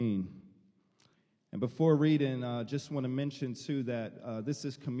And before reading, just want to mention, too, that this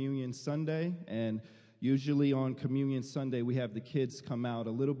is Communion Sunday, and usually on Communion Sunday, we have the kids come out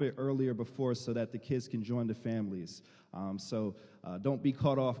a little bit earlier before so that the kids can join the families. So don't be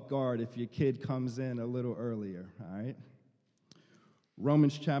caught off guard if your kid comes in a little earlier, all right?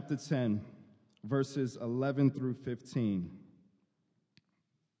 Romans chapter 10, verses 11 through 15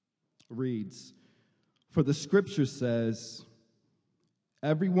 reads, "For the scripture says,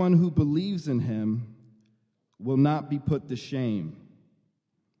 everyone who believes in him will not be put to shame.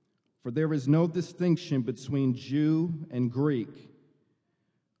 For there is no distinction between Jew and Greek.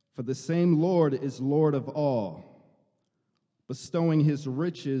 For the same Lord is Lord of all, bestowing his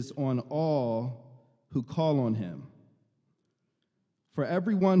riches on all who call on him. For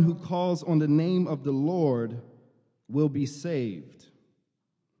everyone who calls on the name of the Lord will be saved.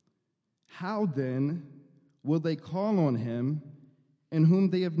 How then will they call on him in whom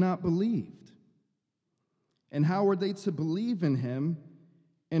they have not believed? And how are they to believe in him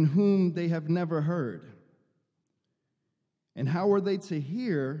in whom they have never heard? And how are they to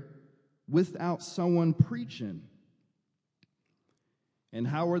hear without someone preaching? And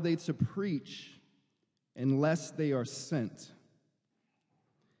how are they to preach unless they are sent?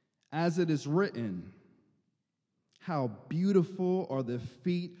 As it is written, how beautiful are the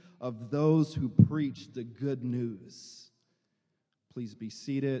feet of those who preach the good news." Please be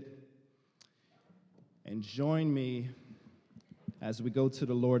seated and join me as we go to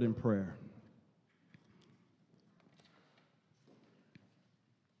the Lord in prayer.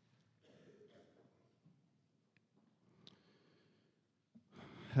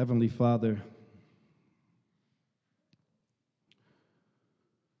 Heavenly Father,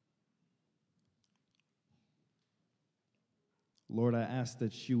 Lord, I ask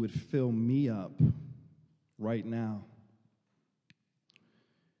that you would fill me up right now,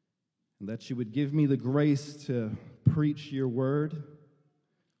 and that you would give me the grace to preach your word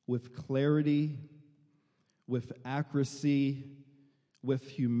with clarity, with accuracy, with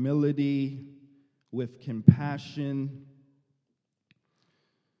humility, with compassion,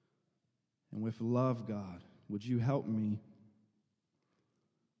 and with love, God. Would you help me?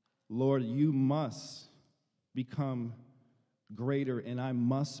 Lord, you must become greater, and I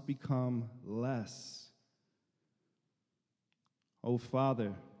must become less. Oh,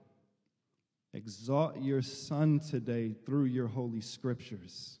 Father, exalt your Son today through your holy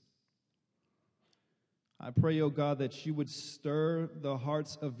scriptures. I pray, oh God, that you would stir the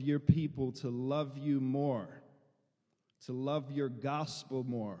hearts of your people to love you more, to love your gospel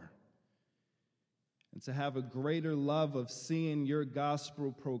more, and to have a greater love of seeing your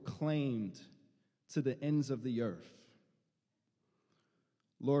gospel proclaimed to the ends of the earth.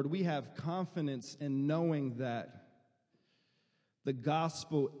 Lord, we have confidence in knowing that the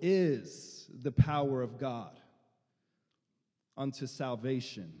gospel is the power of God unto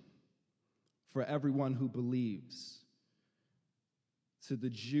salvation for everyone who believes, to the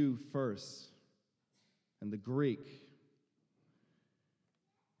Jew first, and the Greek,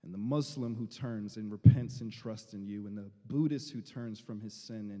 and the Muslim who turns and repents and trusts in you, and the Buddhist who turns from his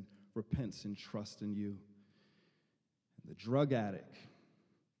sin and repents and trusts in you, and the drug addict,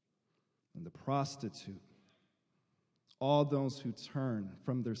 and the prostitute, all those who turn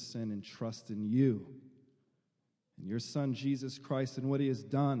from their sin and trust in you and your Son, Jesus Christ, and what he has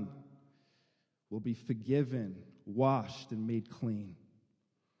done, will be forgiven, washed, and made clean.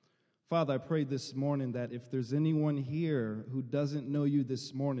 Father, I pray this morning that if there's anyone here who doesn't know you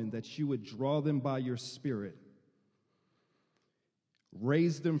this morning, that you would draw them by your Spirit,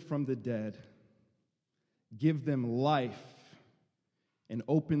 raise them from the dead, give them life, and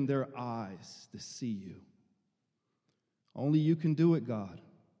open their eyes to see you. Only you can do it, God.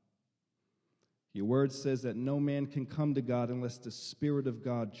 Your word says that no man can come to God unless the Spirit of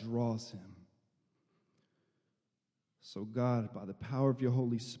God draws him. So God, by the power of your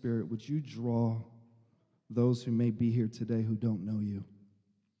Holy Spirit, would you draw those who may be here today who don't know you?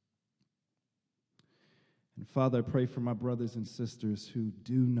 And Father, I pray for my brothers and sisters who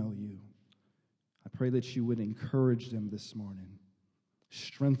do know you. I pray that you would encourage them this morning.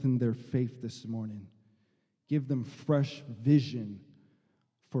 Strengthen their faith this morning. Give them fresh vision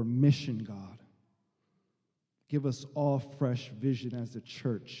for mission, God. Give us all fresh vision as a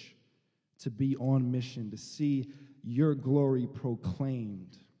church to be on mission, to see your glory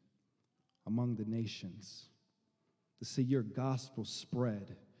proclaimed among the nations, to see your gospel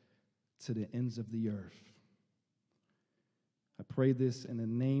spread to the ends of the earth. I pray this in the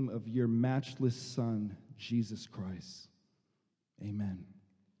name of your matchless Son, Jesus Christ. Amen.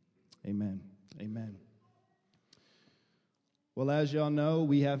 Amen. Amen. Well, as y'all know,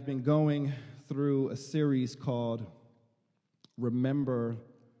 we have been going through a series called Remember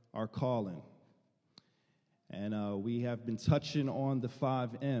Our Calling. And we have been touching on the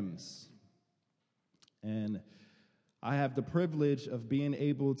 5 M's. And I have the privilege of being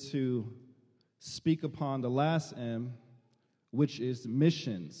able to speak upon the last M, which is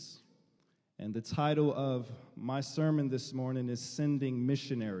missions. And the title of my sermon this morning is Sending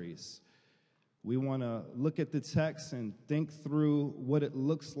Missionaries. We want to look at the text and think through what it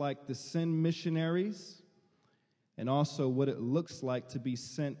looks like to send missionaries and also what it looks like to be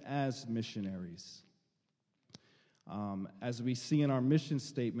sent as missionaries. As we see in our mission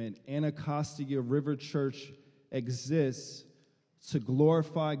statement, Anacostia River Church exists to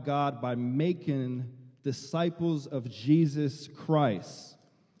glorify God by making disciples of Jesus Christ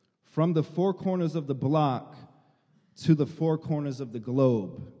from the four corners of the block to the four corners of the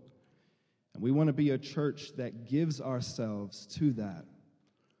globe. And we want to be a church that gives ourselves to that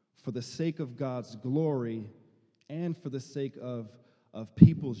for the sake of God's glory and for the sake of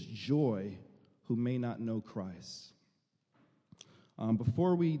people's joy who may not know Christ.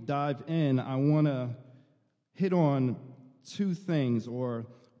 Before we dive in, I want to hit on two things or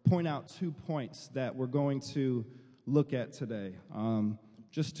point out 2 points that we're going to look at today.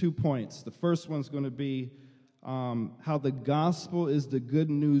 Just 2 points. The first one's going to be how the gospel is the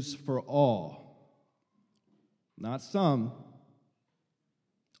good news for all. Not some,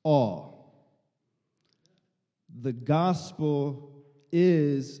 all. The gospel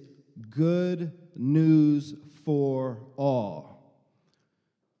is good news for all.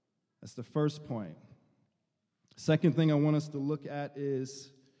 That's the first point. Second thing I want us to look at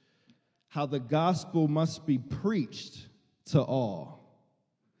is how the gospel must be preached to all.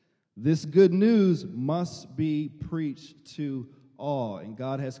 This good news must be preached to all, and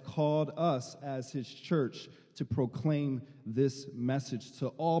God has called us as His church to proclaim this message to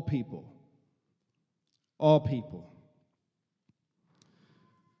all people. All people.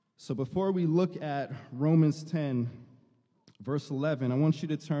 So before we look at Romans 10, verse 11, I want you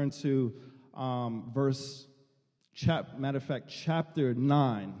to turn to chapter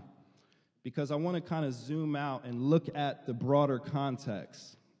 9, because I want to kind of zoom out and look at the broader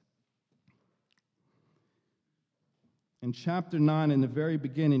context. In chapter 9, in the very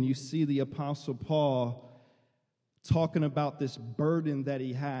beginning, you see the Apostle Paul talking about this burden that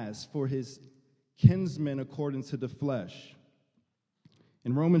he has for his kinsmen according to the flesh.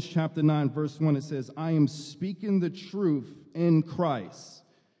 In Romans chapter 9, verse 1, it says, I am speaking the truth in Christ.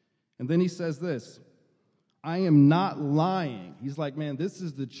 And then he says this, I am not lying. He's like, man, this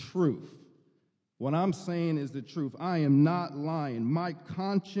is the truth. What I'm saying is the truth. I am not lying. My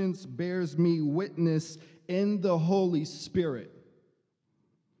conscience bears me witness in the Holy Spirit.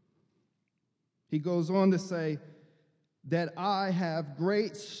 He goes on to say that I have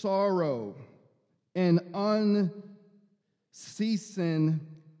great sorrow and unceasing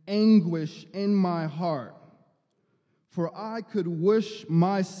anguish in my heart, for I could wish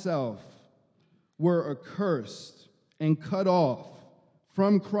myself were accursed and cut off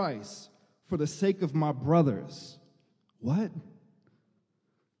from Christ for the sake of my brothers. What? Let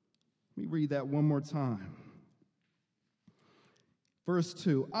me read that one more time. Verse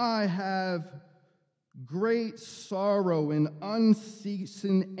 2, I have great sorrow and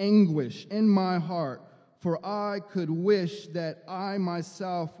unceasing anguish in my heart, for I could wish that I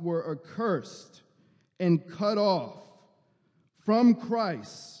myself were accursed and cut off from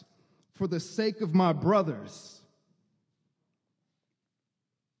Christ for the sake of my brothers,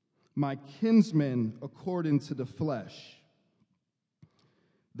 my kinsmen according to the flesh.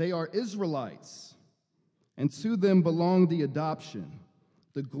 They are Israelites, and to them belong the adoption,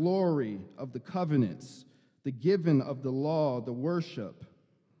 the glory of the covenants, the giving of the law, the worship,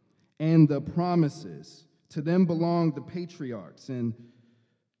 and the promises. To them belong the patriarchs, and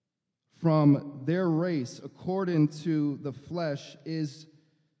from their race, according to the flesh, is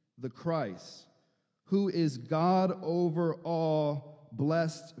the Christ, who is God over all,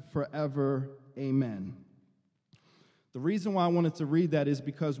 blessed forever. Amen. The reason why I wanted to read that is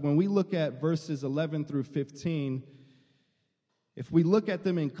because when we look at verses 11 through 15, if we look at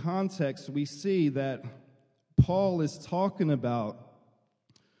them in context, we see that Paul is talking about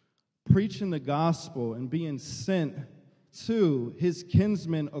preaching the gospel and being sent to his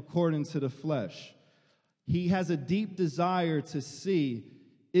kinsmen according to the flesh. He has a deep desire to see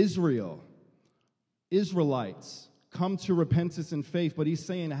Israelites come to repentance and faith, but he's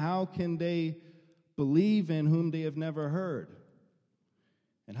saying, how can they believe in whom they have never heard?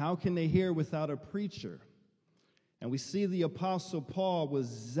 And how can they hear without a preacher? And we see the Apostle Paul was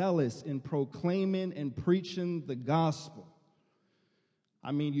zealous in proclaiming and preaching the gospel.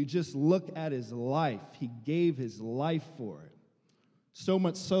 I mean, you just look at his life. He gave his life for it. So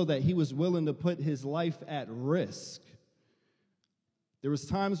much so that he was willing to put his life at risk. There was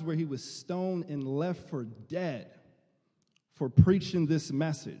times where he was stoned and left for dead for preaching this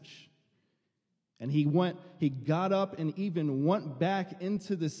message. And he got up and even went back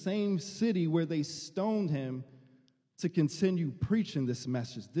into the same city where they stoned him to continue preaching this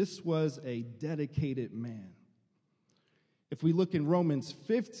message. This was a dedicated man. If we look in Romans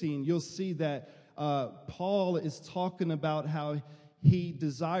 15, you'll see that Paul is talking about how he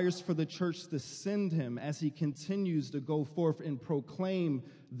desires for the church to send him as he continues to go forth and proclaim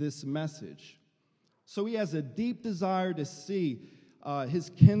this message. So he has a deep desire to see his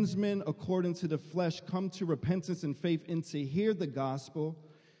kinsmen, according to the flesh, come to repentance and faith and to hear the gospel.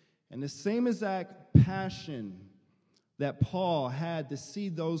 And the same exact passion that Paul had to see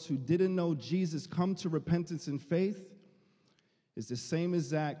those who didn't know Jesus come to repentance and faith is the same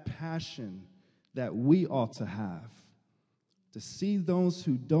exact passion that we ought to have. To see those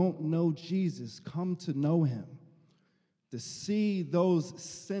who don't know Jesus come to know him. To see those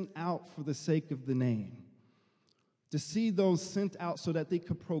sent out for the sake of the name. To see those sent out so that they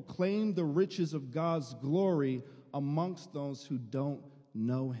could proclaim the riches of God's glory amongst those who don't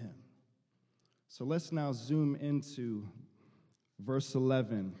know him. So let's now zoom into verse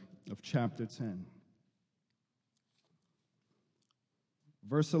 11 of chapter 10.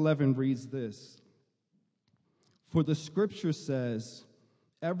 Verse 11 reads this: "For the scripture says,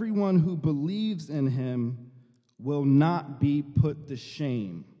 everyone who believes in him will not be put to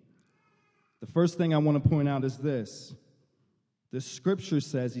shame." The first thing I want to point out is this. The scripture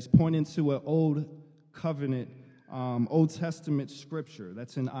says, he's pointing to an Old Covenant, Old Testament scripture.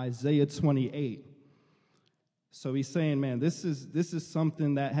 That's in Isaiah 28. So he's saying, man, this is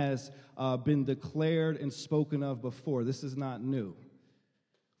something that has been declared and spoken of before. This is not new.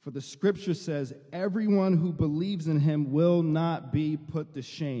 For the scripture says, everyone who believes in him will not be put to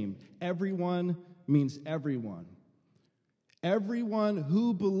shame. Everyone means everyone. Everyone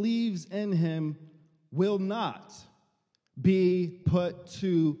who believes in him will not be put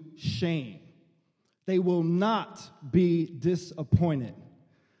to shame. They will not be disappointed.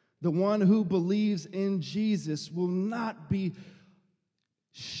 The one who believes in Jesus will not be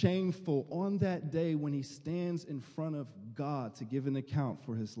shameful on that day when he stands in front of God to give an account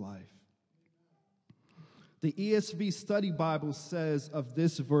for his life. The ESV Study Bible says of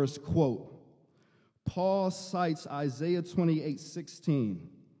this verse, quote, Paul cites Isaiah 28:16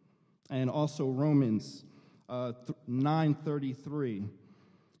 and also Romans 9:33.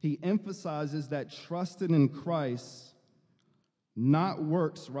 He emphasizes that trusting in Christ, not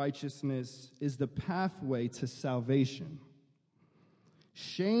works righteousness, is the pathway to salvation.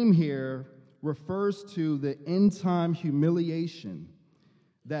 Shame here refers to the end-time humiliation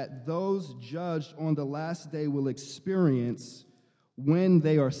that those judged on the last day will experience when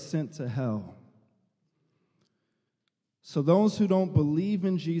they are sent to hell. So those who don't believe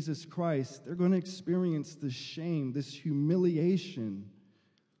in Jesus Christ, they're going to experience this shame, this humiliation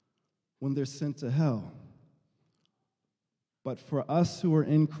when they're sent to hell. But for us who are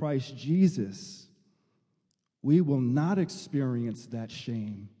in Christ Jesus, we will not experience that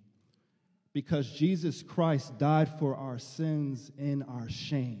shame because Jesus Christ died for our sins in our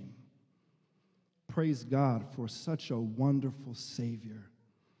shame. Praise God for such a wonderful Savior,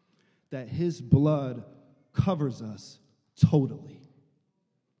 that his blood covers us totally.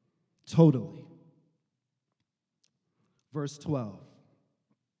 Totally. Verse 12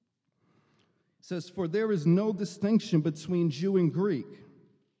 says, "For there is no distinction between Jew and Greek,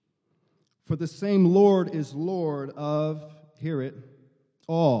 for the same Lord is Lord of," hear it,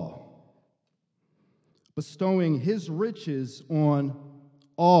 "all, bestowing his riches on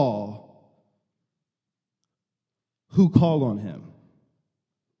all who call on him."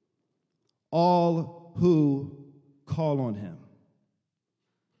 All who call on him.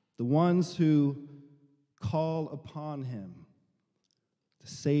 The ones who call upon him to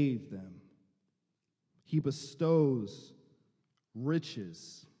save them. He bestows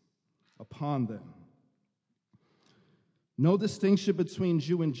riches upon them. No distinction between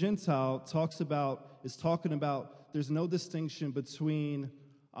Jew and Gentile is talking about there's no distinction between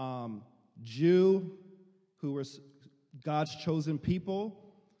Jew, who were God's chosen people,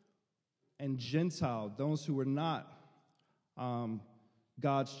 and Gentile, those who were not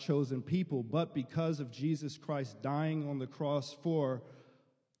God's chosen people, but because of Jesus Christ dying on the cross for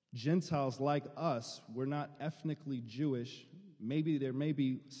Gentiles like us, we're not ethnically Jewish. Maybe there may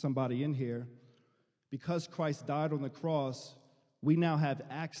be somebody in here. Because Christ died on the cross, we now have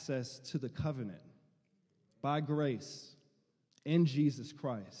access to the covenant by grace in Jesus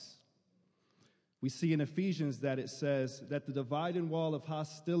Christ. We see in Ephesians that it says that the dividing wall of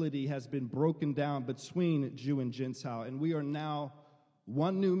hostility has been broken down between Jew and Gentile, and we are now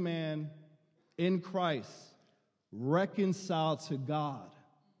one new man in Christ, reconciled to God.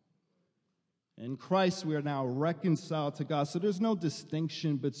 In Christ, we are now reconciled to God. So there's no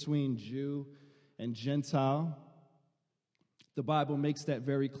distinction between Jew and Gentile. The Bible makes that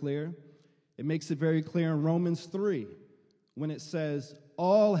very clear. It makes it very clear in Romans 3 when it says,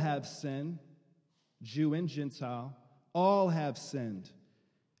 all have sinned, Jew and Gentile, all have sinned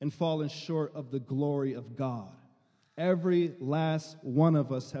and fallen short of the glory of God. Every last one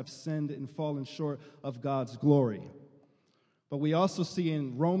of us have sinned and fallen short of God's glory. But we also see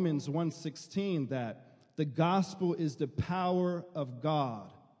in Romans 1:16 that the gospel is the power of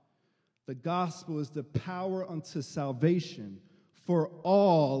God. The gospel is the power unto salvation for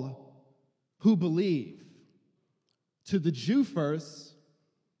all who believe, to the Jew first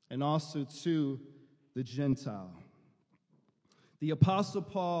and also to the Gentile. The Apostle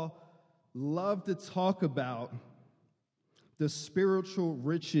Paul loved to talk about the spiritual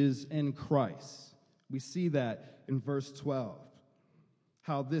riches in Christ. We see that in verse 12,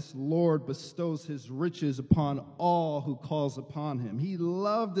 how this Lord bestows his riches upon all who calls upon him. He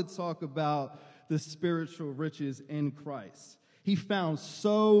loved to talk about the spiritual riches in Christ. He found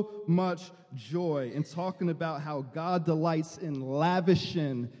so much joy in talking about how God delights in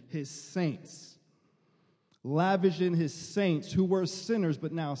lavishing his saints. Lavishing his saints who were sinners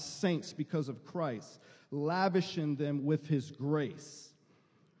but now saints because of Christ. Lavishing them with his grace.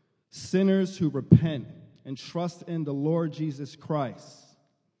 Sinners who repent and trust in the Lord Jesus Christ.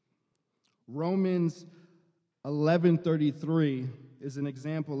 Romans 11:33 is an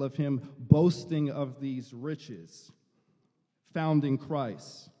example of him boasting of these riches found in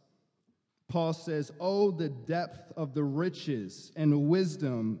Christ. Paul says, "Oh, the depth of the riches and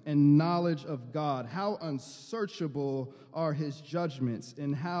wisdom and knowledge of God. How unsearchable are his judgments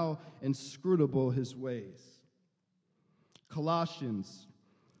and how inscrutable his ways." Colossians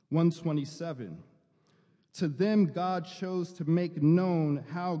 1:27. To them God chose to make known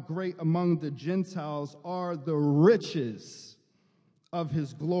how great among the Gentiles are the riches of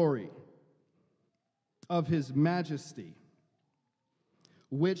his glory, of his majesty,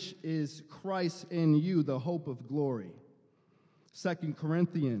 which is Christ in you, the hope of glory. 2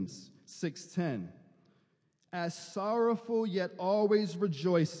 Corinthians 6:10. As sorrowful yet always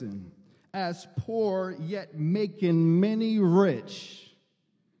rejoicing, as poor yet making many rich,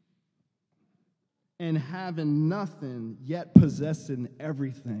 and having nothing, yet possessing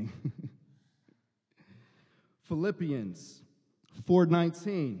everything. Philippians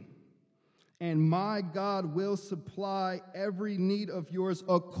 4:19. And my God will supply every need of yours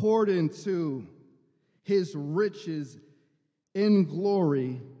according to his riches in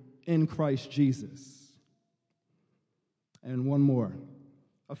glory in Christ Jesus. And one more.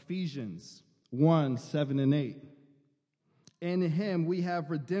 Ephesians 1:7-8. In him we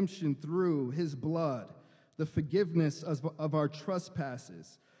have redemption through his blood, the forgiveness of our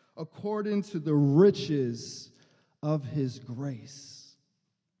trespasses, according to the riches of his grace,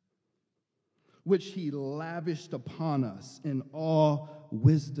 which he lavished upon us in all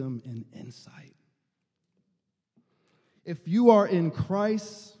wisdom and insight. If you are in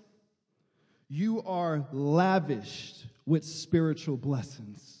Christ, you are lavished with spiritual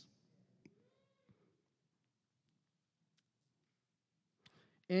blessings.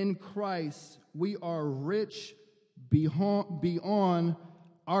 In Christ, we are rich beyond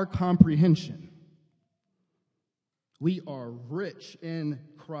our comprehension. We are rich in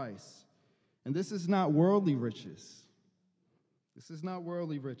Christ. And this is not worldly riches. This is not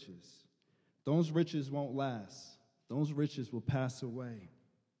worldly riches. Those riches won't last. Those riches will pass away.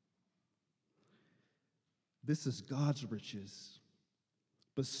 This is God's riches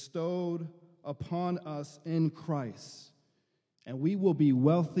bestowed upon us in Christ. And we will be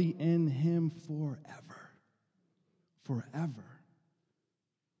wealthy in him forever. Forever.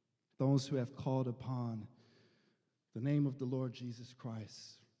 Those who have called upon the name of the Lord Jesus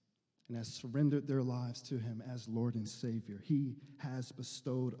Christ and has surrendered their lives to him as Lord and Savior, he has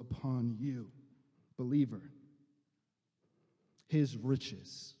bestowed upon you, believer, his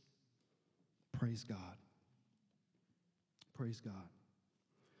riches. Praise God. Praise God.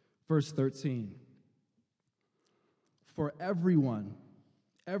 Verse 13. For everyone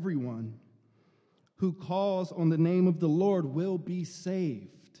who calls on the name of the Lord will be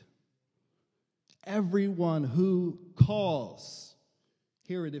saved. Everyone who calls,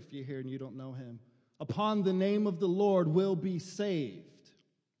 hear it if you're here and you don't know him, upon the name of the Lord will be saved.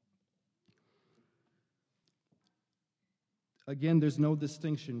 Again, there's no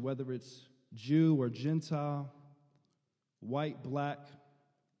distinction whether it's Jew or Gentile, white, black,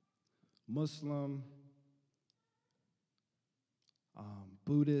 Muslim,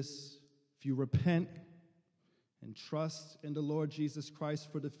 Buddhist. If you repent and trust in the Lord Jesus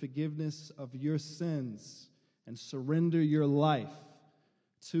Christ for the forgiveness of your sins and surrender your life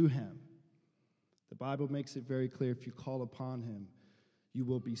to him, the Bible makes it very clear, if you call upon him, you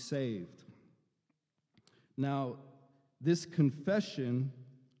will be saved. Now, this confession,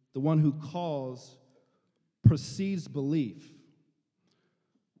 the one who calls, precedes belief.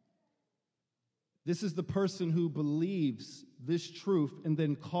 This is the person who believes this truth and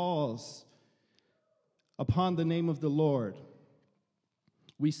then calls upon the name of the Lord.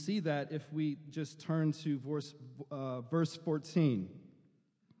 We see that if we just turn to verse 14,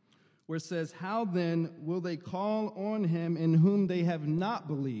 where it says, "How then will they call on him in whom they have not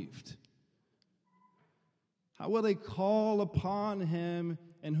believed?" How will they call upon him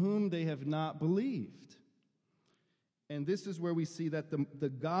in whom they have not believed? And this is where we see that the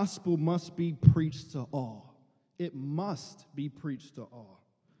gospel must be preached to all. It must be preached to all.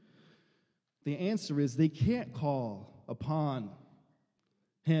 The answer is they can't call upon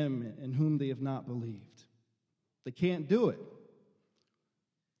him in whom they have not believed. They can't do it.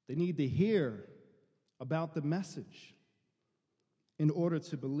 They need to hear about the message in order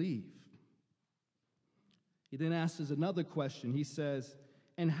to believe. He then asks us another question. He says,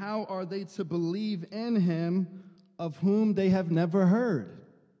 "And how are they to believe in him of whom they have never heard?"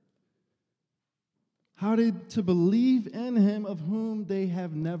 How are they to believe in him of whom they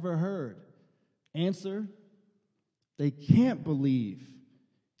have never heard? Answer, they can't believe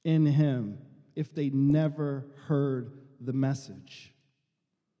in him if they never heard the message.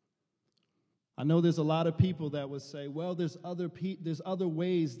 I know there's a lot of people that would say, well, there's other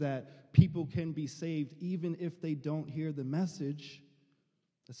ways that people can be saved even if they don't hear the message.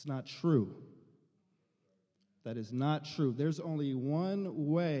 That's not true. That is not true. There's only one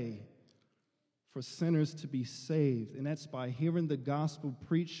way for sinners to be saved, and that's by hearing the gospel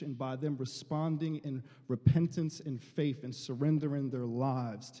preached and by them responding in repentance and faith and surrendering their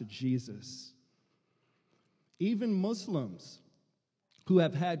lives to Jesus. Even Muslims who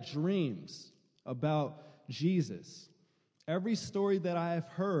have had dreams about Jesus, every story that I have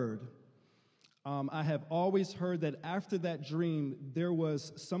heard, I have always heard that after that dream, there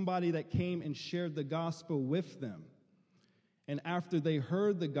was somebody that came and shared the gospel with them. And after they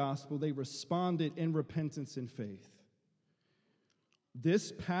heard the gospel, they responded in repentance and faith.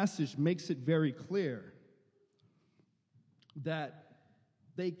 This passage makes it very clear that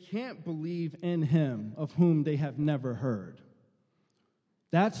they can't believe in him of whom they have never heard.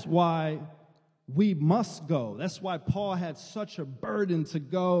 That's why we must go. That's why Paul had such a burden to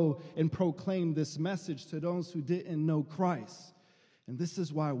go and proclaim this message to those who didn't know Christ. And this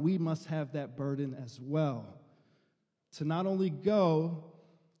is why we must have that burden as well. To not only go,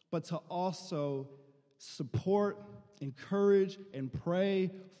 but to also support, encourage, and pray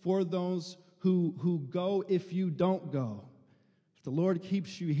for those who go if you don't go. If the Lord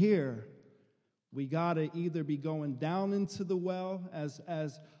keeps you here, we got to either be going down into the well, as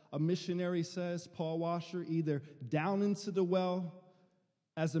a missionary says, Paul Washer, either down into the well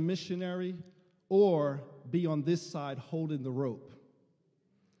as a missionary or be on this side holding the rope.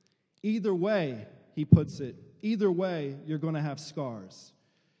 Either way, he puts it, either way, you're going to have scars.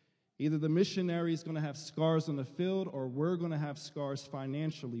 Either the missionary is going to have scars on the field or we're going to have scars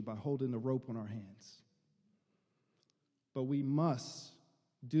financially by holding the rope on our hands. But we must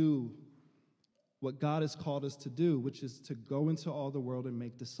do what God has called us to do, which is to go into all the world and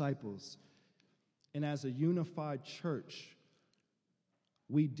make disciples. And as a unified church,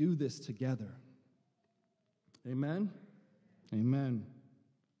 we do this together. Amen? Amen.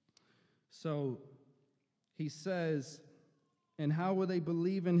 So he says, and how will they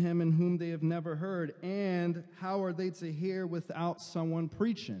believe in him in whom they have never heard? And how are they to hear without someone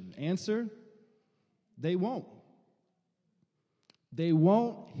preaching? Answer, they won't. They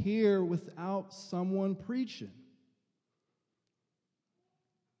won't hear without someone preaching.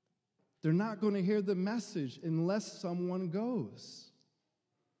 They're not going to hear the message unless someone goes.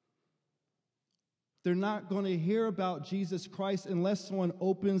 They're not going to hear about Jesus Christ unless someone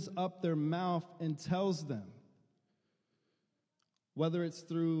opens up their mouth and tells them. Whether it's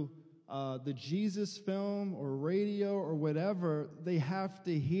through the Jesus film or radio or whatever, they have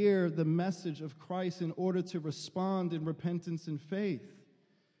to hear the message of Christ in order to respond in repentance and faith.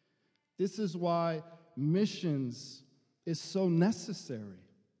 This is why missions is so necessary.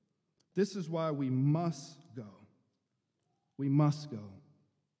 This is why we must go. We must go.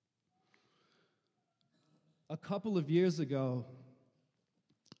 A couple of years ago,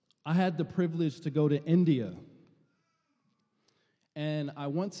 I had the privilege to go to India. And I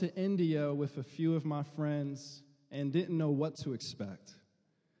went to India with a few of my friends and didn't know what to expect.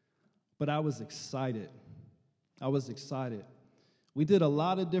 But I was excited. We did a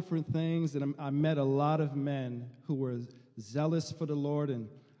lot of different things, and I met a lot of men who were zealous for the Lord and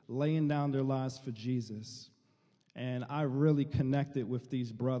laying down their lives for Jesus. And I really connected with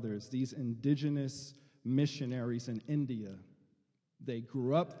these brothers, these indigenous missionaries in India. They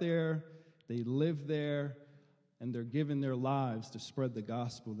grew up there, they lived there, and they're giving their lives to spread the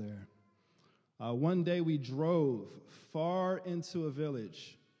gospel there. One day we drove far into a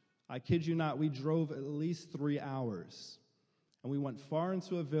village. I kid you not, we drove at least 3 hours. And we went far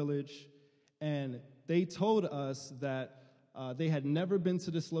into a village, and they told us that they had never been to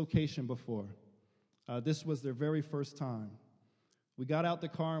this location before. This was their very first time. We got out the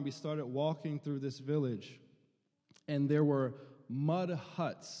car and we started walking through this village, and there were mud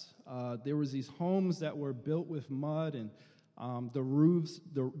huts. There was these homes that were built with mud, and the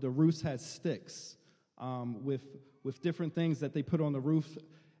roofs had sticks with different things that they put on the roof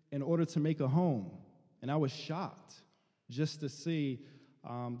in order to make a home. And I was shocked just to see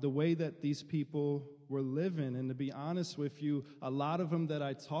the way that these people were living. And to be honest with you, a lot of them that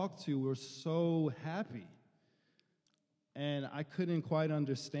I talked to were so happy. And I couldn't quite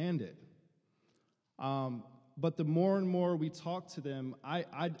understand it. But the more and more we talked to them,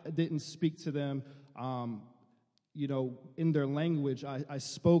 I didn't speak to them, in their language. I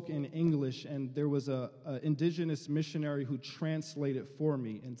spoke in English, and there was an indigenous missionary who translated for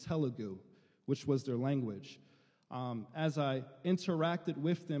me in Telugu, which was their language. As I interacted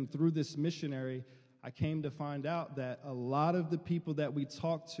with them through this missionary, I came to find out that a lot of the people that we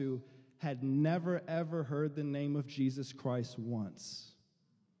talked to had never, ever heard the name of Jesus Christ once.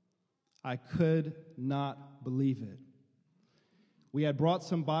 I could not believe it. We had brought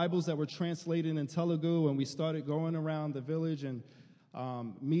some Bibles that were translated in Telugu, and we started going around the village and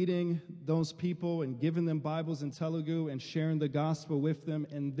meeting those people and giving them Bibles in Telugu and sharing the gospel with them.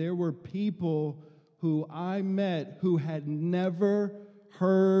 And there were people who I met who had never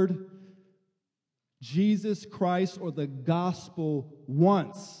heard Jesus Christ or the gospel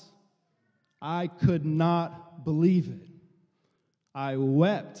once. I could not believe it. I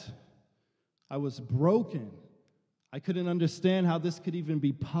wept. I was broken. I couldn't understand how this could even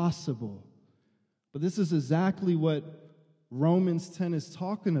be possible. But this is exactly what Romans 10 is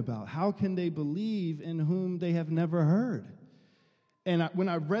talking about. How can they believe in whom they have never heard? And when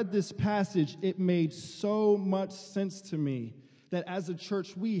I read this passage, it made so much sense to me that as a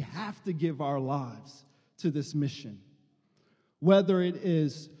church, we have to give our lives to this mission. Whether it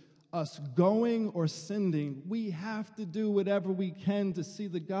is us going or sending, we have to do whatever we can to see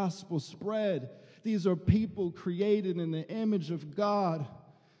the gospel spread. These are people created in the image of God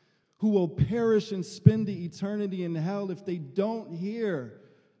who will perish and spend the eternity in hell if they don't hear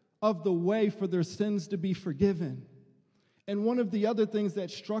of the way for their sins to be forgiven. And one of the other things that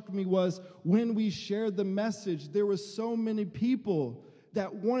struck me was when we shared the message, there were so many people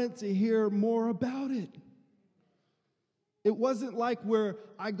that wanted to hear more about it. It wasn't like where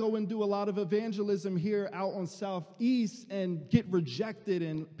I go and do a lot of evangelism here out on Southeast and get rejected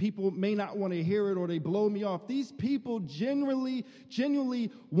and people may not want to hear it or they blow me off. These people genuinely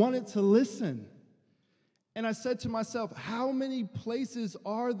wanted to listen. And I said to myself, how many places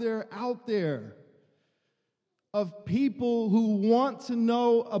are there out there of people who want to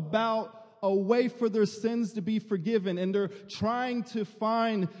know about a way for their sins to be forgiven, and they're trying to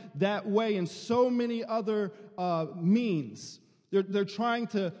find that way in so many other means. They're trying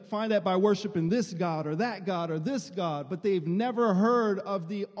to find that by worshiping this God or that God or this God, but they've never heard of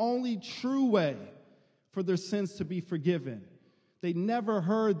the only true way for their sins to be forgiven. They never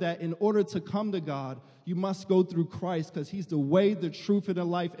heard that in order to come to God, you must go through Christ because he's the way, the truth, and the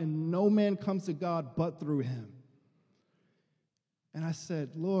life, and no man comes to God but through him. And I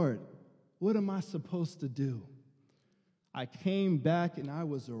said, Lord, what am I supposed to do? I came back and I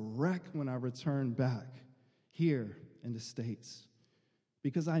was a wreck when I returned back here in the States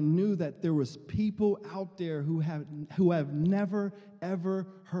because I knew that there was people out there who have never, ever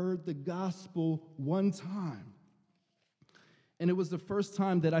heard the gospel one time. And it was the first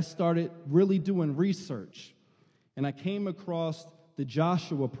time that I started really doing research. And I came across the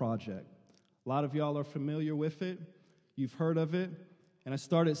Joshua Project. A lot of y'all are familiar with it. You've heard of it. And I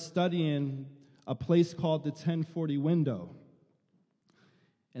started studying a place called the 1040 Window.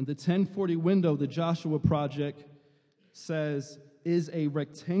 And the 1040 Window, the Joshua Project, says is a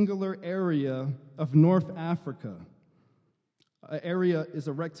rectangular area of North Africa area is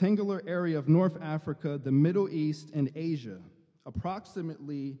a rectangular area of North Africa, the Middle East, and Asia,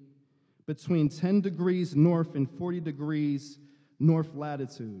 approximately between 10 degrees north and 40 degrees north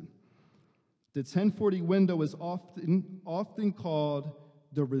latitude. The 1040 window is often called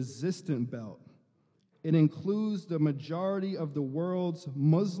the resistant belt. It includes the majority of the world's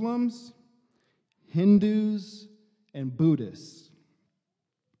Muslims, Hindus, and Buddhists.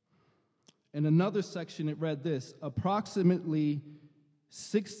 In another section, it read this: approximately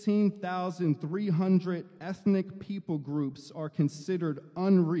 16,300 ethnic people groups are considered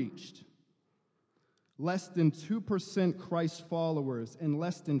unreached. Less than 2% Christ followers and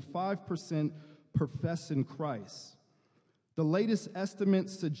less than 5% profess in Christ. The latest estimate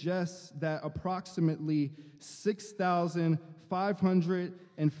suggests that approximately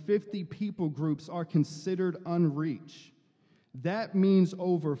 6,550 people groups are considered unreached. That means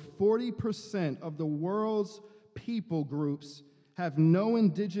over 40% of the world's people groups have no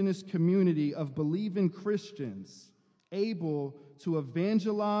indigenous community of believing Christians able to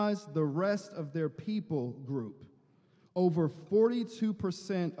evangelize the rest of their people group. Over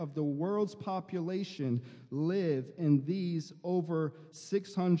 42% of the world's population live in these over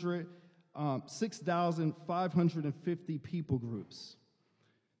 6,550 people groups.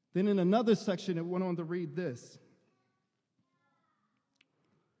 Then in another section, it went on to read this: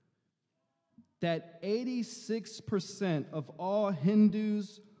 that 86% of all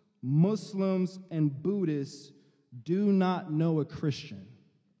Hindus, Muslims, and Buddhists do not know a Christian.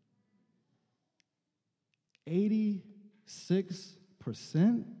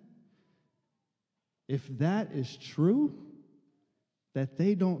 86%? If that is true, that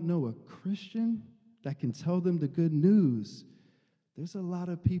they don't know a Christian that can tell them the good news, there's a lot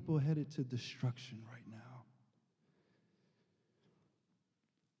of people headed to destruction right now.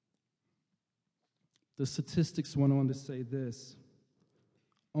 The statistics went on to say this: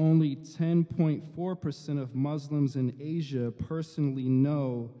 only 10.4% of Muslims in Asia personally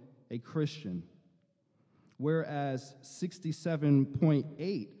know a Christian, whereas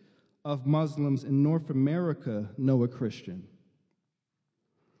 67.8% of Muslims in North America know a Christian.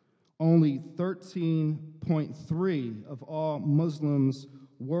 Only 13.3% of all Muslims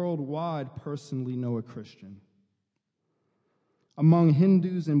worldwide personally know a Christian. Among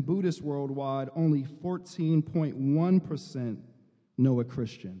Hindus and Buddhists worldwide, only 14.1% know a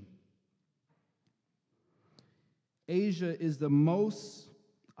Christian. Asia is the most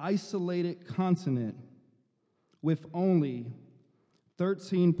isolated continent, with only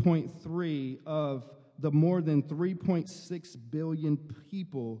 13.3% of the more than 3.6 billion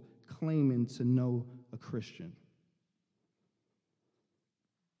people claiming to know a Christian.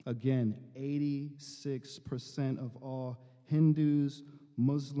 Again, 86% of all Hindus,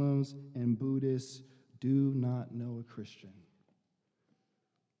 Muslims, and Buddhists do not know a Christian.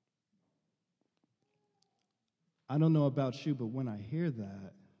 I don't know about you, but when I hear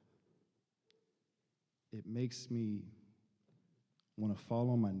that, it makes me want to fall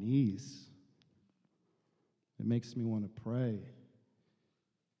on my knees. It makes me want to pray.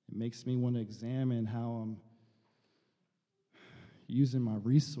 It makes me want to examine how I'm using my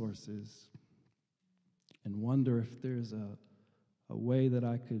resources and wonder if there's a way that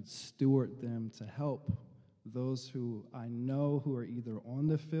I could steward them to help those who I know who are either on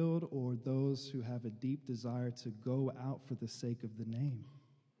the field or those who have a deep desire to go out for the sake of the name.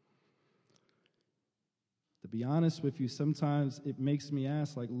 To be honest with you, sometimes it makes me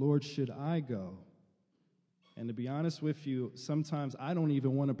ask, like, Lord, should I go? And to be honest with you, sometimes I don't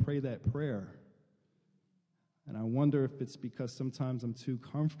even want to pray that prayer. And I wonder if it's because sometimes I'm too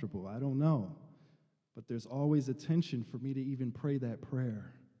comfortable. I don't know. But there's always a tension for me to even pray that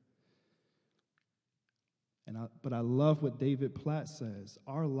prayer. But I love what David Platt says.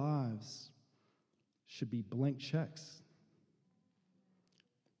 Our lives should be blank checks.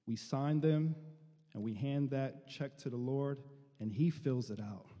 We sign them, and we hand that check to the Lord, and He fills it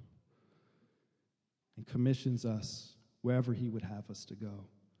out and commissions us wherever He would have us to go.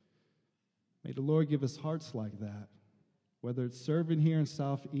 May the Lord give us hearts like that, whether it's serving here in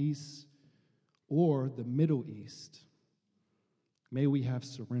Southeast or the Middle East. May we have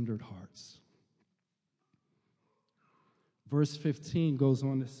surrendered hearts. Verse 15 goes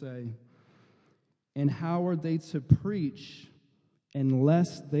on to say, and how are they to preach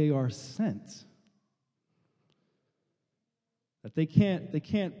unless they are sent? That they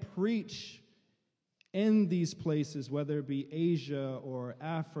can't preach in these places, whether it be Asia or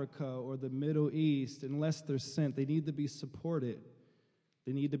Africa or the Middle East, unless they're sent. They need to be supported.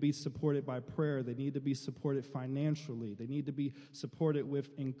 They need to be supported by prayer. They need to be supported financially. They need to be supported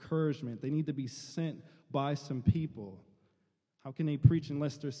with encouragement. They need to be sent by some people. How can they preach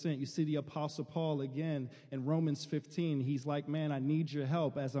unless they're sent? You see the Apostle Paul again in Romans 15. He's like, man, I need your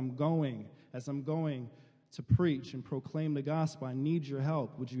help as I'm going to preach and proclaim the gospel. I need your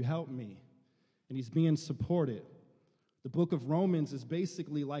help. Would you help me? And he's being supported. The book of Romans is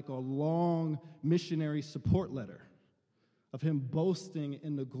basically like a long missionary support letter of him boasting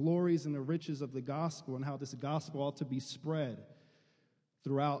in the glories and the riches of the gospel and how this gospel ought to be spread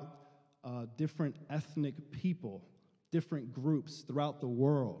throughout different ethnic people, different groups throughout the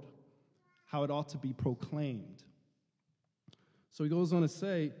world, how it ought to be proclaimed. So he goes on to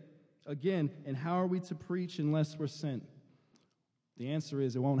say, again, and how are we to preach unless we're sent? The answer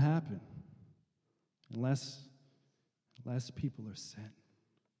is it won't happen unless people are sent.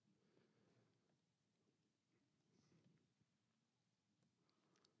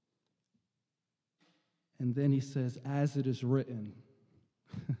 And then he says, as it is written,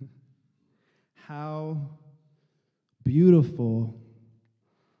 how beautiful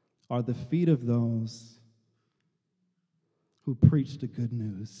are the feet of those who preach the good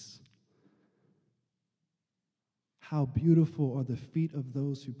news. How beautiful are the feet of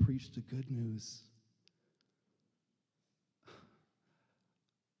those who preach the good news.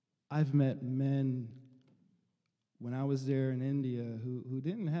 I've met men when I was there in India who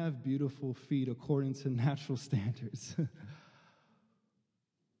didn't have beautiful feet according to natural standards.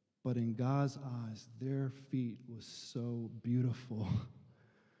 But in God's eyes, their feet was so beautiful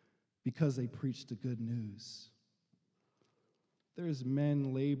because they preached the good news. There's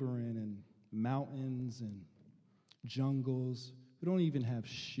men laboring in mountains and jungles who don't even have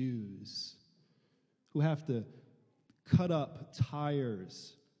shoes, who have to cut up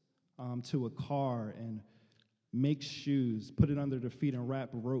tires to a car and make shoes, put it under their feet, and wrap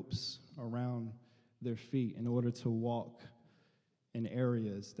ropes around their feet in order to walk in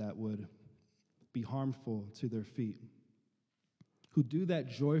areas that would be harmful to their feet, who do that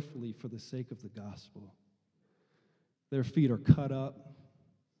joyfully for the sake of the gospel. Their feet are cut up.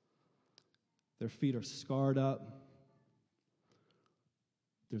 Their feet are scarred up.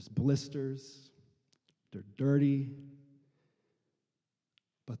 There's blisters. They're dirty.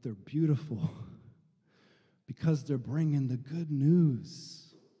 But they're beautiful because they're bringing the good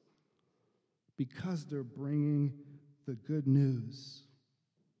news. Because they're bringing the good news.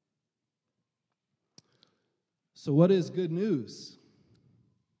 So what is good news?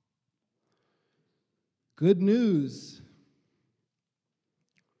 Good news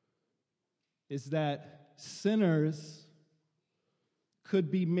is that sinners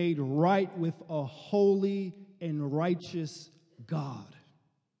could be made right with a holy and righteous God.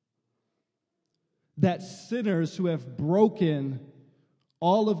 That sinners who have broken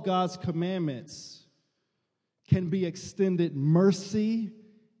all of God's commandments can be extended mercy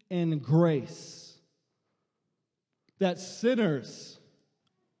and grace. That sinners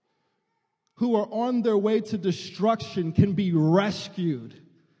who are on their way to destruction can be rescued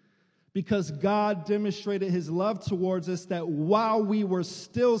because God demonstrated his love towards us, that while we were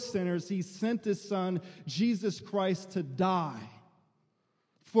still sinners, he sent his son, Jesus Christ, to die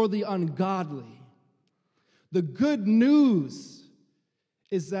for the ungodly. The good news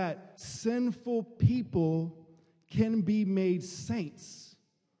is that sinful people can be made saints.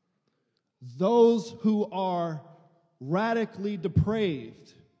 Those who are radically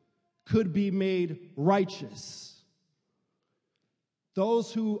depraved could be made righteous.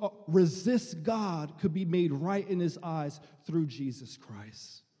 Those who resist God could be made right in his eyes through Jesus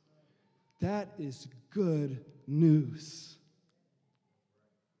Christ. That is good news.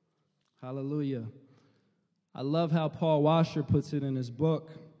 Hallelujah. I love how Paul Washer puts it in his book,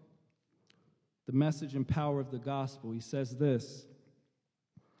 The Message and Power of the Gospel. He says this: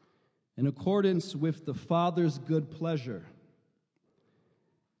 in accordance with the Father's good pleasure,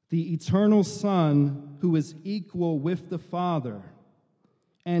 the eternal Son, who is equal with the Father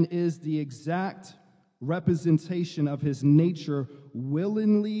and is the exact representation of his nature,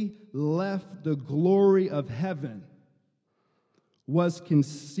 willingly left the glory of heaven, was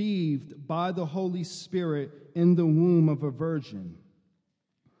conceived by the Holy Spirit in the womb of a virgin,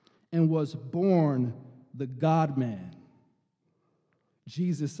 and was born the God-man,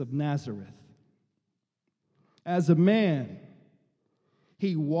 Jesus of Nazareth. As a man,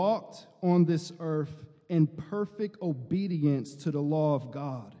 he walked on this earth in perfect obedience to the law of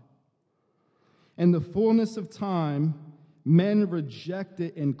God. In the fullness of time, men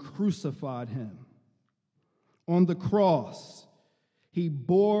rejected and crucified him. On the cross, he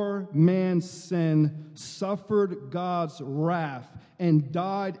bore man's sin, suffered God's wrath, and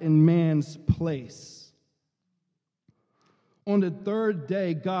died in man's place. On the third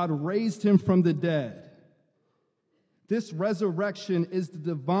day, God raised him from the dead. This resurrection is the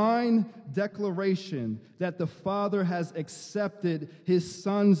divine declaration that the Father has accepted his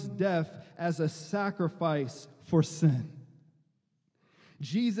Son's death as a sacrifice for sin.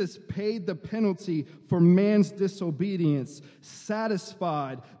 Jesus paid the penalty for man's disobedience,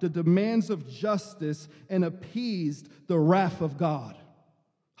 satisfied the demands of justice, and appeased the wrath of God.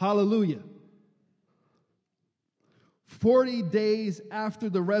 Hallelujah. 40 days after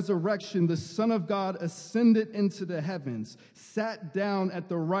the resurrection, the Son of God ascended into the heavens, sat down at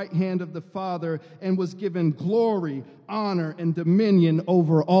the right hand of the Father, and was given glory, honor, and dominion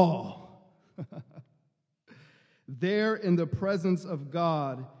over all. There in the presence of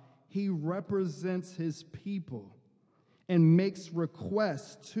God, he represents his people and makes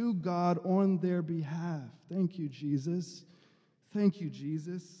requests to God on their behalf. Thank you, Jesus. Thank you,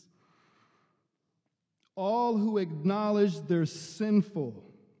 Jesus. All who acknowledge their sinful,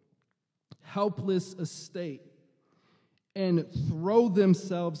 helpless estate and throw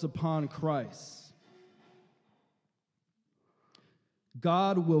themselves upon Christ,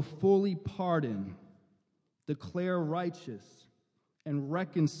 God will fully pardon, declare righteous, and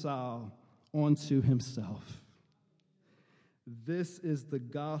reconcile unto himself. This is the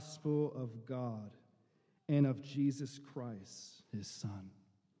gospel of God and of Jesus Christ, his Son.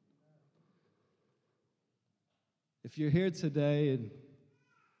 If you're here today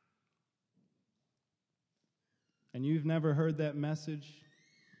and you've never heard that message,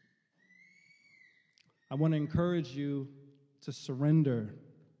 I want to encourage you to surrender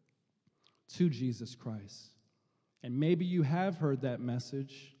to Jesus Christ. And maybe you have heard that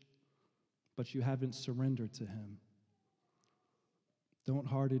message, but you haven't surrendered to him. Don't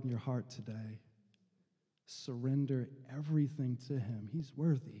harden your heart today. Surrender everything to him. He's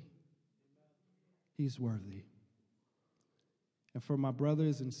worthy. He's worthy. And for my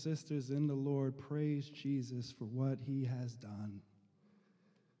brothers and sisters in the Lord, praise Jesus for what he has done.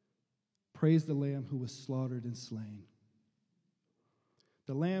 Praise the Lamb who was slaughtered and slain.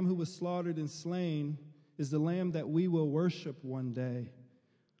 The Lamb who was slaughtered and slain is the Lamb that we will worship one day.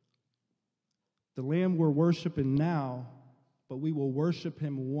 The Lamb we're worshiping now, but we will worship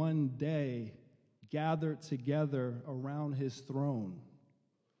him one day, gathered together around his throne.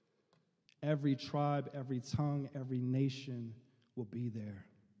 Every tribe, every tongue, every nation will be there.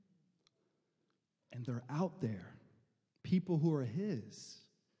 And they're out there, people who are his.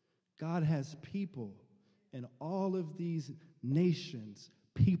 God has people in all of these nations,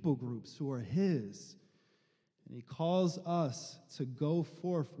 people groups who are his. And he calls us to go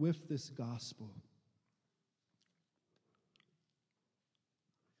forth with this gospel.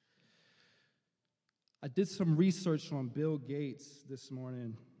 I did some research on Bill Gates this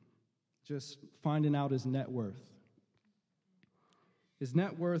morning, just finding out his net worth. His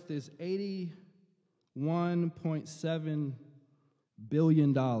net worth is $81.7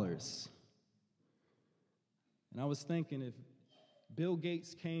 billion. And I was thinking, if Bill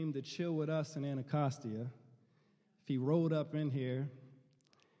Gates came to chill with us in Anacostia, if he rolled up in here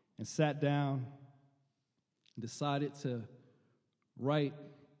and sat down and decided to write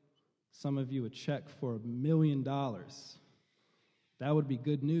some of you a check for $1 million, that would be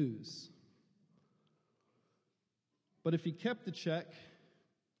good news. But if he kept the check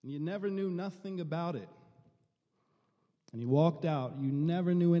and you never knew nothing about it, and he walked out, you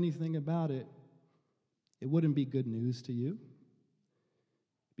never knew anything about it, it wouldn't be good news to you.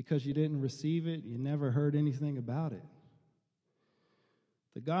 Because you didn't receive it, you never heard anything about it.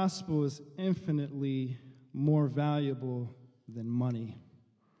 The gospel is infinitely more valuable than money,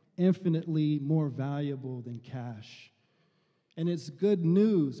 infinitely more valuable than cash. And it's good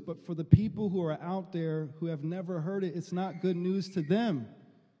news, but for the people who are out there who have never heard it, it's not good news to them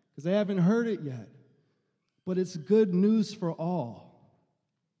because they haven't heard it yet. But it's good news for all.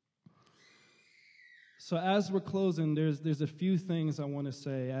 So as we're closing, there's a few things I want to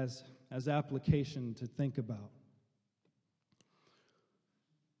say as application to think about.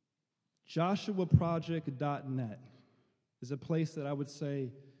 JoshuaProject.net is a place that I would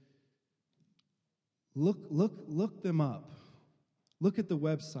say, look them up. Look at the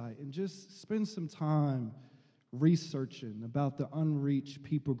website and just spend some time researching about the unreached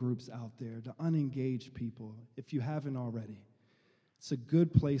people groups out there, the unengaged people, if you haven't already. It's a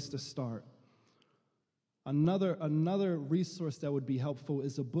good place to start. Another resource that would be helpful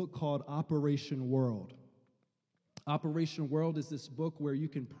is a book called Operation World. Operation World is this book where you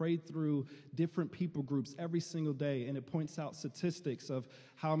can pray through different people groups every single day, and it points out statistics of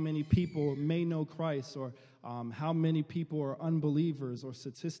how many people may know Christ, or how many people are unbelievers, or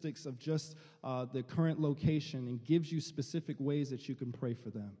statistics of just the current location, and gives you specific ways that you can pray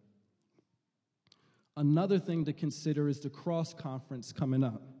for them. Another thing to consider is the Cross Conference coming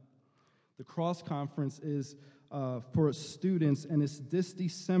up. The Cross Conference is for students, and it's this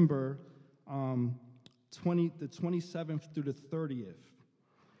December, the 27th through the 30th.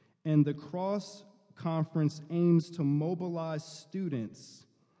 And the Cross Conference aims to mobilize students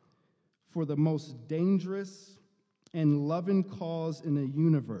for the most dangerous and loving cause in the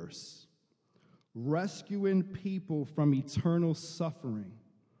universe, rescuing people from eternal suffering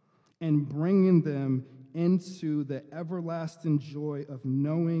and bringing them into the everlasting joy of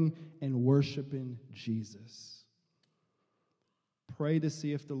knowing and worshiping Jesus. Pray to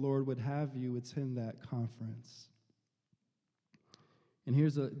see if the Lord would have you attend that conference. And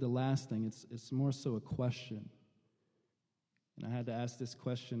here's the last thing. It's more so a question. And I had to ask this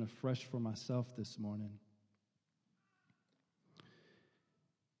question afresh for myself this morning.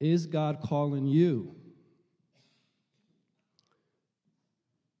 Is God calling you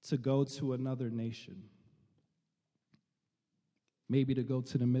to go to another nation? Maybe to go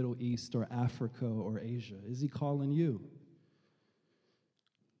to the Middle East or Africa or Asia. Is he calling you?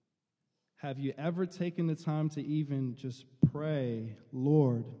 Have you ever taken the time to even just pray,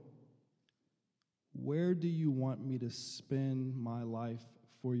 Lord, where do you want me to spend my life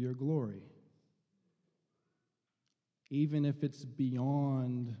for your glory? Even if it's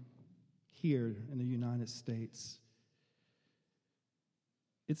beyond here in the United States.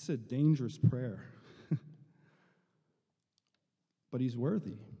 It's a dangerous prayer. But he's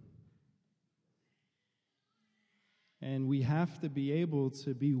worthy. And we have to be able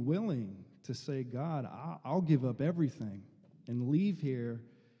to be willing to say, God, I'll give up everything and leave here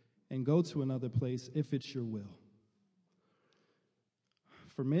and go to another place if it's your will.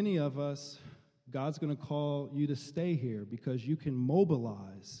 For many of us, God's going to call you to stay here because you can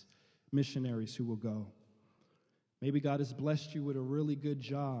mobilize missionaries who will go. Maybe God has blessed you with a really good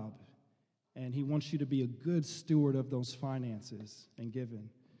job, and he wants you to be a good steward of those finances and giving.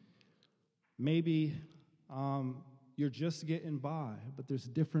 Maybe you're just getting by, but there's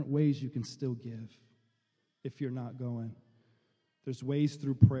different ways you can still give if you're not going. There's ways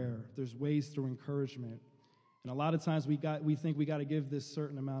through prayer. There's ways through encouragement. And a lot of times we think we got to give this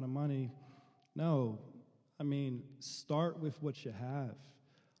certain amount of money. No, start with what you have,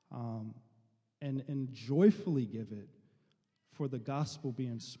 and joyfully give it for the gospel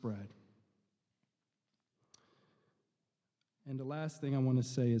being spread. And the last thing I want to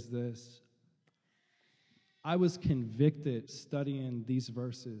say is this. I was convicted studying these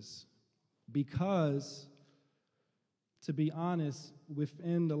verses because, to be honest,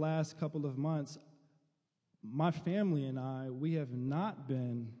 within the last couple of months, my family and I, we have not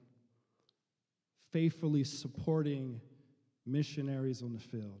been faithfully supporting missionaries on the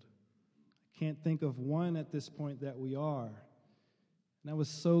field. I can't think of one at this point that we are. And that was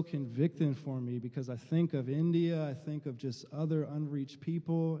so convicting for me because I think of India, I think of just other unreached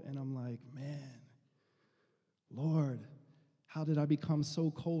people, and I'm like, man, Lord, how did I become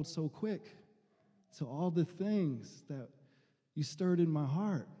so cold so quick to all the things that you stirred in my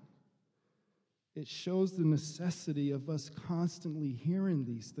heart? It shows the necessity of us constantly hearing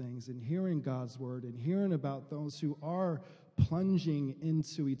these things and hearing God's word and hearing about those who are plunging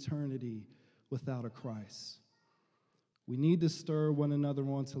into eternity without a Christ. We need to stir one another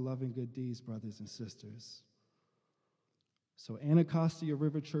on to love and good deeds, brothers and sisters. So Anacostia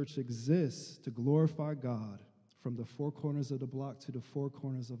River Church exists to glorify God from the four corners of the block to the four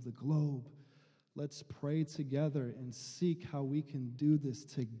corners of the globe. Let's pray together and seek how we can do this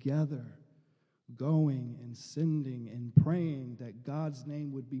together, going and sending and praying that God's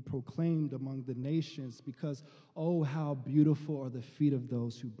name would be proclaimed among the nations because, oh, how beautiful are the feet of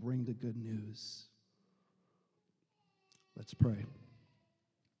those who bring the good news. Let's pray.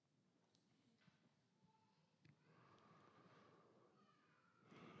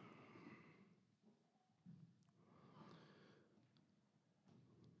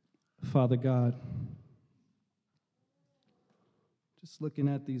 Father God, just looking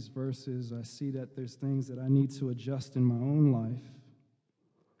at these verses, I see that there's things that I need to adjust in my own life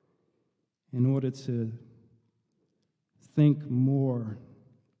in order to think more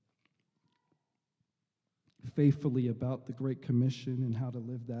faithfully about the Great Commission and how to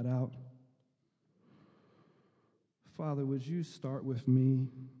live that out. Father, would you start with me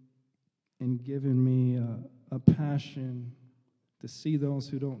in giving me a passion to see those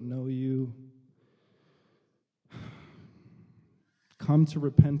who don't know you come to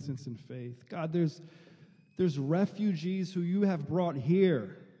repentance and faith. God, there's refugees who you have brought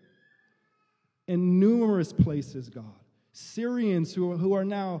here in numerous places, God. Syrians who are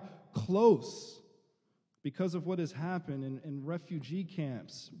now close because of what has happened in refugee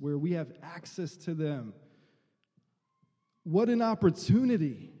camps where we have access to them. What an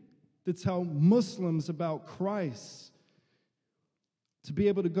opportunity to tell Muslims about Christ, to be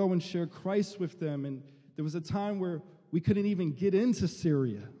able to go and share Christ with them. And there was a time where we couldn't even get into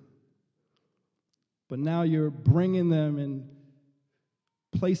Syria. But now you're bringing them and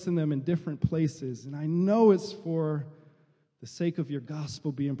placing them in different places. And I know it's for the sake of your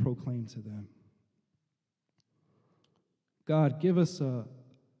gospel being proclaimed to them. God, give us a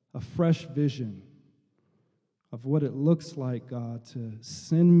fresh vision of what it looks like, God, to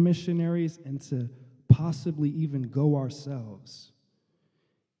send missionaries and to possibly even go ourselves.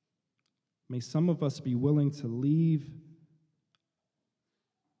 May some of us be willing to leave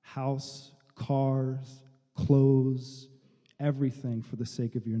house, cars, clothes, everything for the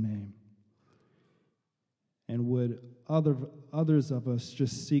sake of your name. And would others of us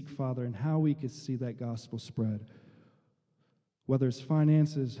just seek, Father, and how we could see that gospel spread, whether it's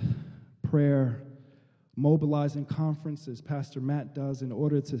finances, prayer, mobilizing conferences, Pastor Matt does, in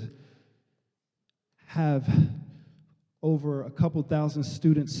order to have over a couple thousand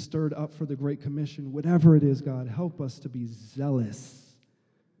students stirred up for the Great Commission. Whatever it is, God, help us to be zealous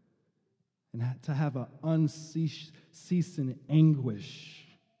and to have an unceasing anguish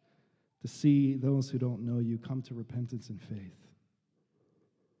to see those who don't know you come to repentance and faith.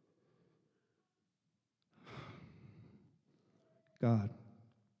 God,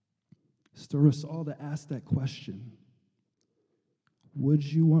 stir us all to ask that question. Would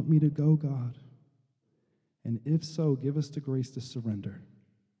you want me to go, God? And if so, give us the grace to surrender.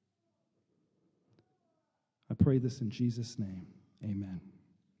 I pray this in Jesus' name. Amen.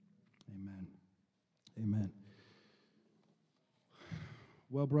 Amen. Amen.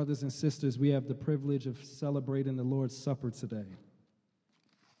 Well, brothers and sisters, we have the privilege of celebrating the Lord's Supper today.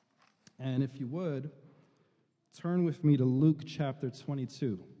 And if you would, turn with me to Luke chapter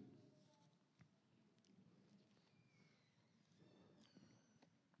 22.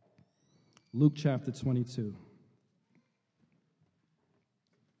 Luke chapter 22.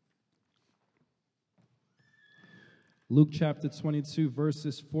 Luke chapter 22,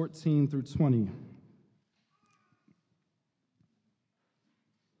 verses 14 through 20.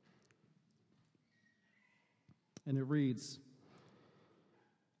 And it reads,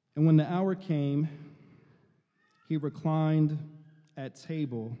 "And when the hour came, he reclined at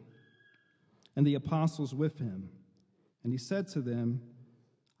table, and the apostles with him. And he said to them,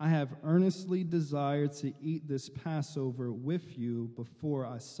 I have earnestly desired to eat this Passover with you before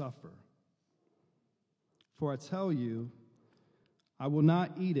I suffer. For I tell you, I will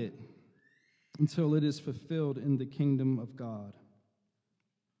not eat it until it is fulfilled in the kingdom of God."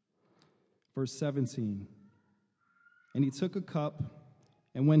 Verse 17, "And he took a cup,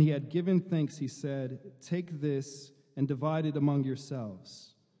 and when he had given thanks, he said, Take this and divide it among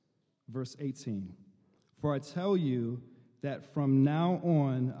yourselves." Verse 18, "For I tell you that from now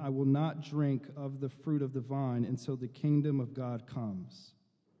on I will not drink of the fruit of the vine until the kingdom of God comes."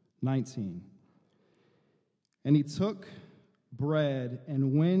 19, "And he took bread,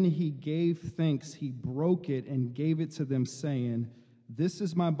 and when he gave thanks, he broke it and gave it to them, saying, This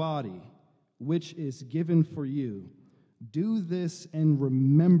is my body, which is given for you. Do this in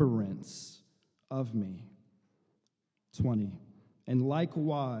remembrance of me." 20, "And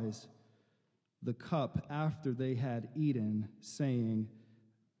likewise the cup after they had eaten, saying,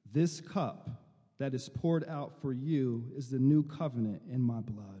 This cup that is poured out for you is the new covenant in my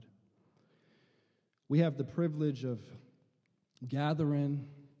blood." We have the privilege of gathering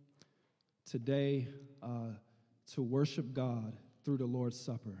today to worship God through the Lord's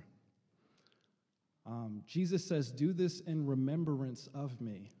Supper. Jesus says, "Do this in remembrance of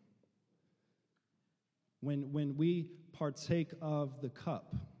me." When we partake of the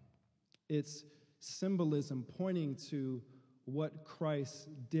cup, it's symbolism pointing to what Christ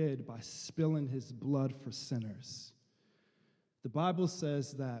did by spilling his blood for sinners. The Bible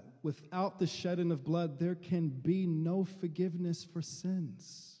says that without the shedding of blood, there can be no forgiveness for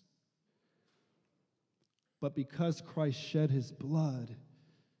sins. But because Christ shed his blood,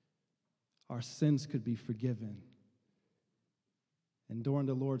 our sins could be forgiven. And during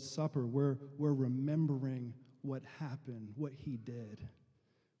the Lord's Supper, we're remembering what happened, what he did.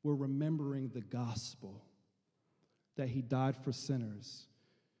 We're remembering the gospel, that he died for sinners.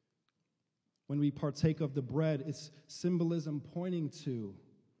 When we partake of the bread, it's symbolism pointing to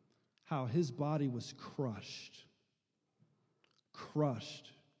how his body was crushed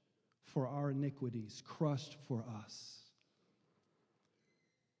for our iniquities, crushed for us.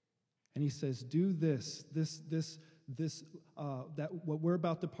 And he says, do this that what we're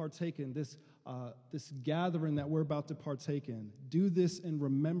about to partake in, this gathering that we're about to partake in, do this in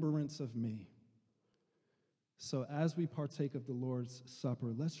remembrance of me. So as we partake of the Lord's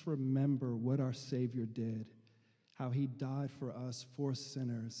Supper, let's remember what our Savior did, how he died for us, for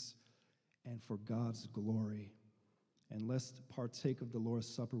sinners, and for God's glory. And let's partake of the Lord's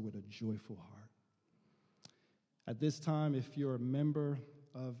Supper with a joyful heart. At this time, if you're a member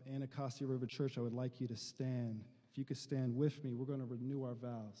of Anacostia River Church, I would like you to stand. If you could stand with me, we're going to renew our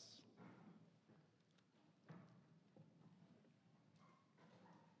vows.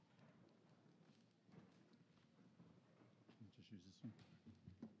 Just use this one.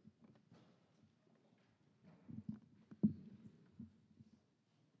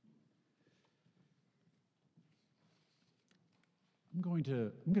 I'm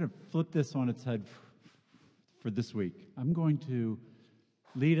going to flip this on its head for this week. I'm going to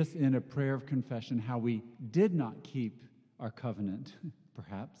lead us in a prayer of confession, how we did not keep our covenant,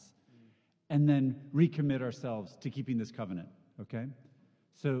 perhaps, and then recommit ourselves to keeping this covenant, okay?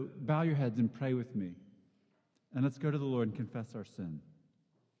 So bow your heads and pray with me, and let's go to the Lord and confess our sin.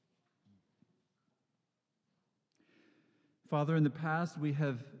 Father, in the past we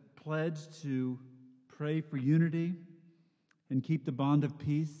have pledged to pray for unity and keep the bond of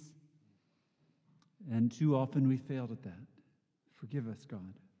peace, and too often we failed at that. Forgive us,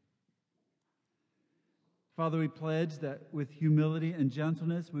 God. Father, we pledge that with humility and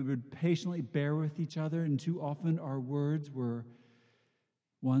gentleness we would patiently bear with each other, and too often our words were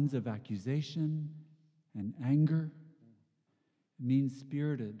ones of accusation and anger,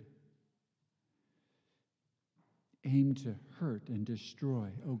 mean-spirited, aimed to hurt and destroy.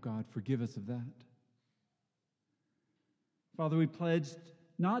 Oh God, forgive us of that. Father, we pledged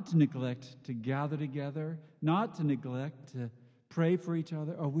not to neglect to gather together, not to neglect to pray for each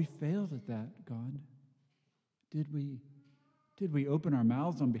other. Oh, we failed at that, God. Did we open our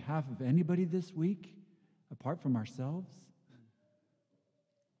mouths on behalf of anybody this week, apart from ourselves?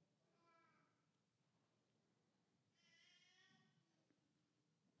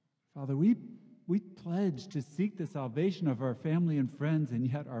 Father, we pledge to seek the salvation of our family and friends, and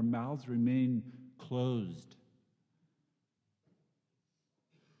yet our mouths remain closed.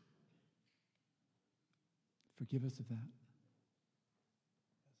 Forgive us of that.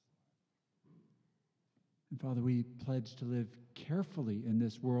 And Father, we pledge to live carefully in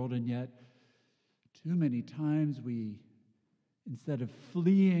this world, and yet too many times we, instead of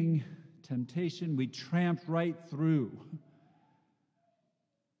fleeing temptation, we tramped right through.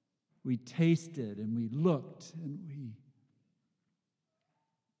 We tasted and we looked and we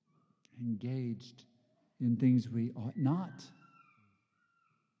engaged in things we ought not.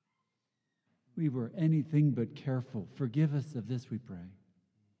 We were anything but careful. Forgive us of this, we pray.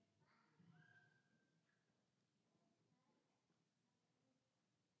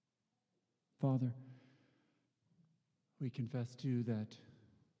 Father, we confess too that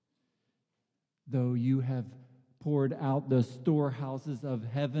though you have poured out the storehouses of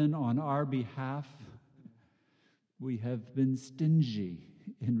heaven on our behalf, we have been stingy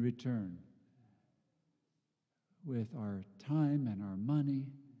in return with our time and our money.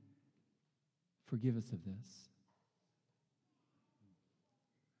 Forgive us of this.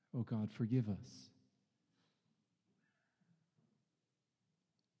 Oh God, forgive us.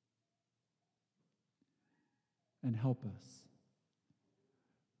 And help us.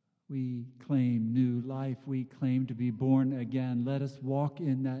 We claim new life. We claim to be born again. Let us walk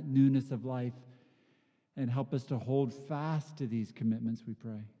in that newness of life and help us to hold fast to these commitments, we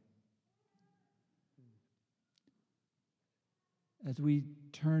pray. As we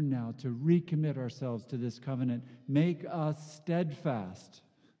turn now to recommit ourselves to this covenant, make us steadfast.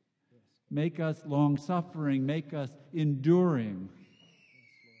 Make us long-suffering. Make us enduring.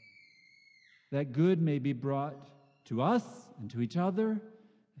 That good may be brought to us and to each other,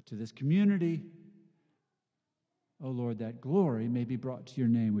 to this community. Oh Lord, that glory may be brought to your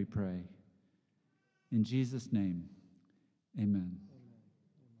name, we pray. In Jesus' name, amen.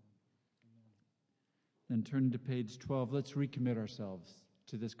 Then turning to page 12, let's recommit ourselves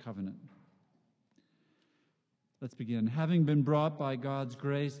to this covenant. Let's begin. Having been brought by God's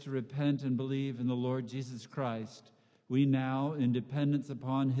grace to repent and believe in the Lord Jesus Christ, we now, in dependence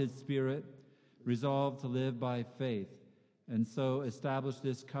upon his Spirit, resolve to live by faith, and so establish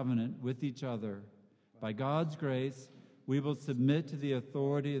this covenant with each other. By God's grace, we will submit to the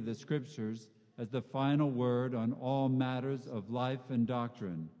authority of the Scriptures as the final word on all matters of life and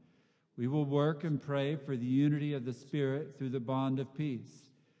doctrine. We will work and pray for the unity of the Spirit through the bond of peace.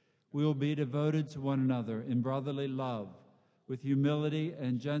 We will be devoted to one another in brotherly love. With humility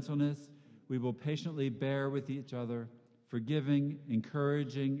and gentleness, we will patiently bear with each other, forgiving,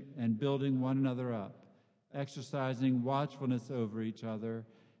 encouraging, and building one another up, exercising watchfulness over each other,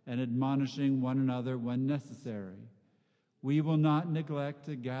 and admonishing one another when necessary. We will not neglect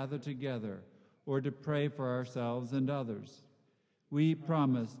to gather together or to pray for ourselves and others. We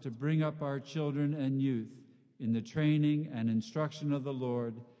promise to bring up our children and youth in the training and instruction of the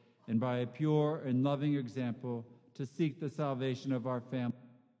Lord, and by a pure and loving example to seek the salvation of our family.